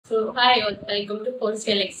So hi all, welcome to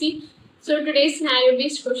forceGalaxy. So today's scenario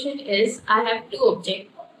based question is I have two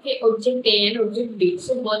objects, okay, object A and object B.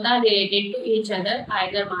 So both are related to each other,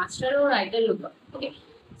 either master or either lookup. Okay.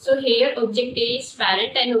 So here object A is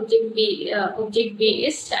parent and object B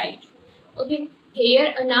is child. Okay.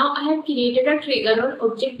 Here now I have created a trigger on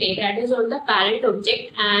object A, that is on the parent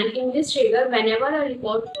object, and in this trigger whenever a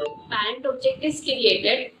record for parent object is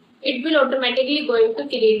created, it will automatically going to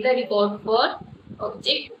create the record for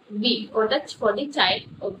object B for the child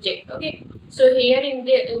object. Okay, so here in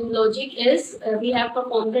the logic is we have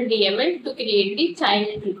performed the DML to create the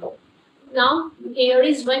child record. Now here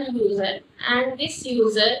is one user, and this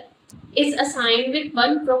user is assigned with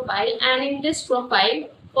one profile, and in this profile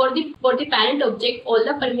for the parent object all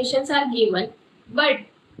the permissions are given, but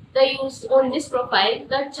the use on this profile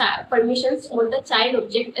the permissions on the child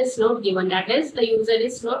object is not given. That is, the user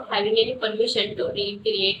is not having any permission to read,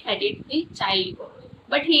 create, edit the child code,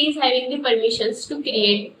 but he is having the permissions to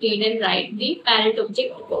create, read and write the parent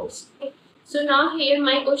object records. Okay. So now here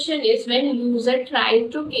my question is, when user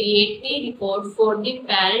tries to create the record for the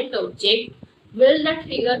parent object, will the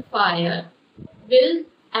trigger fire? Will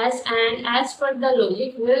as per the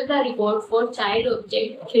logic, will the record for child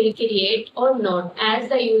object create or not, as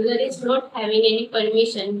the user is not having any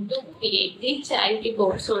permission to create the child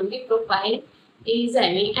records on the profile he is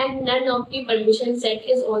having, and none of the permission set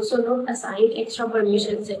is also not assigned extra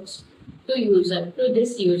permission sets to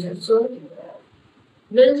this user. So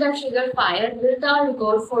will the trigger fire? Will the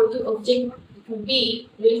record for the object B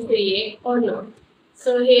will create or not?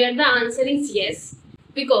 So here the answer is yes,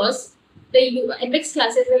 because the Apex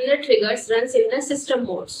classes and the triggers runs in the system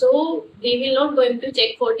mode, so they will not going to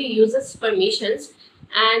check for the user's permissions,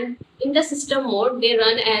 and in the system mode they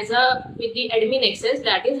run as with the admin access,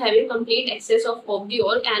 that is having complete access of the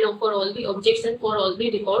org and for all the objects and for all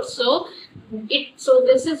the records. So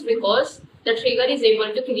this is because the trigger is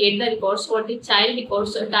able to create the records for the child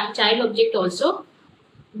records, child object also,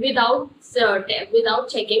 without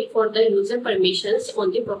checking for the user permissions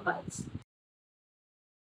on the profiles.